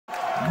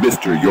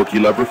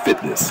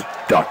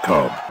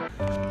MrYorkieLoverFitness.com.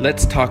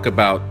 Let's talk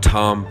about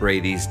Tom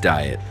Brady's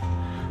diet.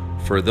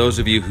 For those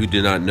of you who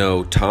do not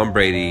know, Tom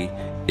Brady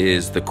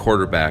is the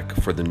quarterback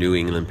for the New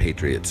England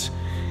Patriots.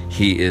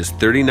 He is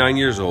 39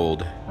 years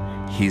old.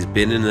 He's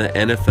been in the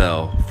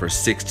NFL for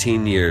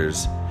 16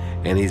 years,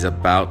 and he's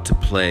about to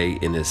play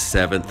in his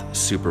 7th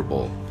Super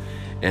Bowl.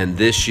 And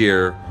this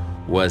year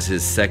was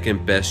his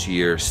second best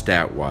year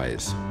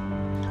stat-wise.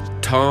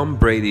 Tom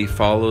Brady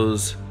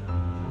follows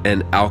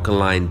an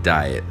alkaline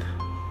diet,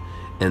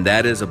 and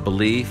that is a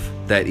belief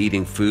that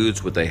eating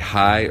foods with a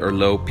high or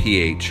low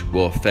pH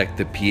will affect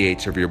the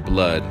pH of your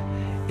blood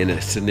in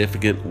a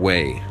significant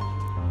way.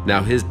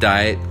 Now, his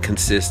diet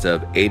consists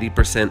of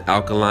 80%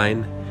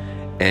 alkaline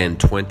and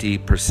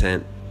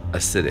 20%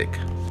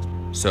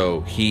 acidic.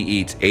 So he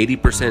eats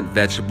 80%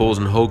 vegetables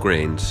and whole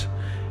grains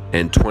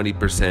and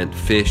 20%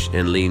 fish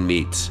and lean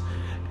meats,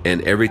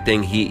 and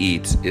everything he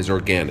eats is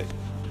organic.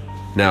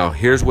 Now,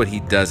 here's what he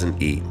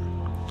doesn't eat.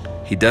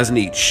 He doesn't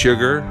eat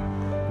sugar,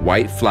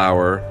 white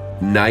flour,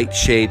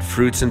 nightshade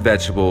fruits and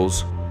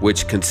vegetables,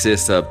 which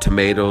consists of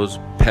tomatoes,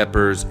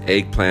 peppers,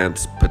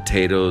 eggplants,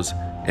 potatoes,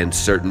 and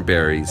certain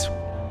berries.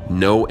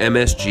 No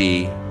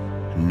MSG,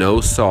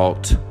 no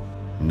salt,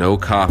 no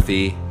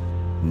coffee,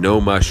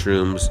 no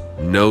mushrooms,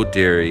 no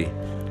dairy,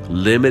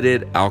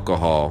 limited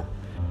alcohol,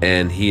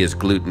 and he is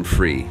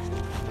gluten-free.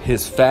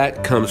 His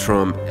fat comes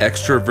from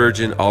extra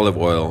virgin olive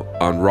oil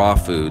on raw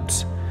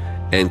foods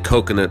and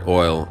coconut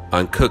oil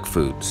on cooked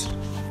foods.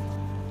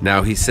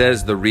 Now, he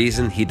says the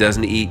reason he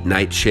doesn't eat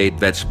nightshade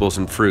vegetables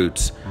and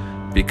fruits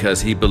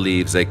because he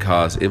believes they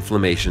cause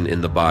inflammation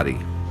in the body.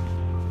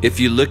 If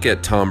you look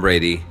at Tom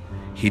Brady,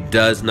 he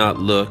does not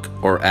look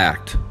or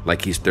act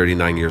like he's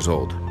 39 years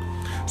old.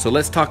 So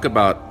let's talk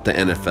about the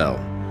NFL.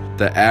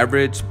 The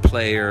average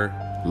player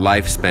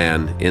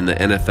lifespan in the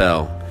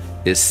NFL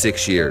is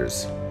 6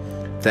 years.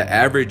 The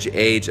average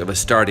age of a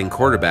starting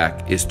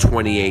quarterback is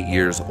 28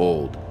 years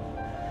old.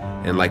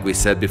 And like we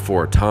said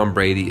before, Tom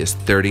Brady is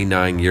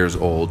 39 years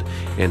old,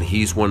 and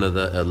he's one of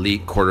the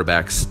elite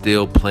quarterbacks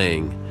still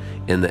playing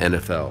in the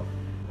NFL.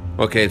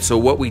 Okay, so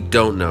what we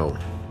don't know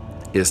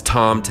is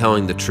Tom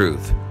telling the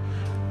truth.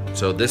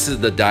 So this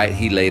is the diet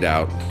he laid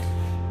out,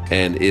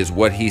 and is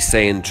what he's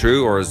saying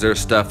true, or is there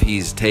stuff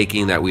he's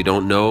taking that we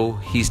don't know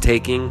he's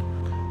taking?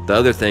 The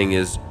other thing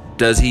is,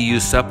 does he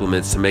use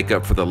supplements to make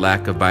up for the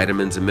lack of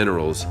vitamins and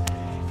minerals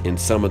in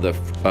some of the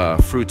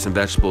fruits and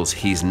vegetables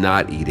he's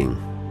not eating?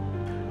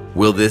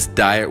 Will this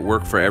diet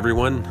work for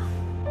everyone?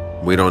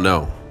 We don't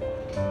know.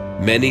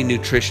 Many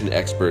nutrition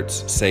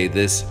experts say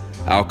this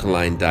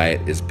alkaline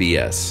diet is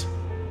BS.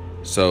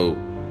 So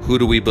who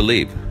do we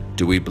believe?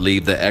 Do we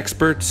believe the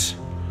experts,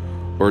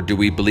 or do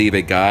we believe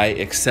a guy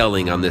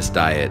excelling on this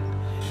diet?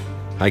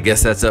 I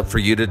guess that's up for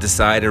you to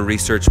decide and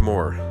research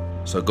more.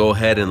 So go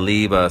ahead and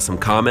leave some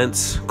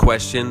comments,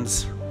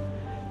 questions,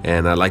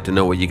 and I'd like to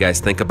know what you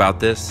guys think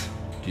about this.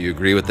 Do you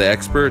agree with the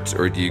experts,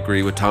 or do you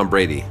agree with Tom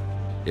Brady?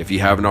 If you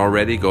haven't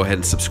already, go ahead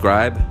and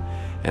subscribe,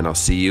 and I'll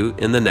see you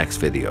in the next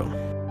video.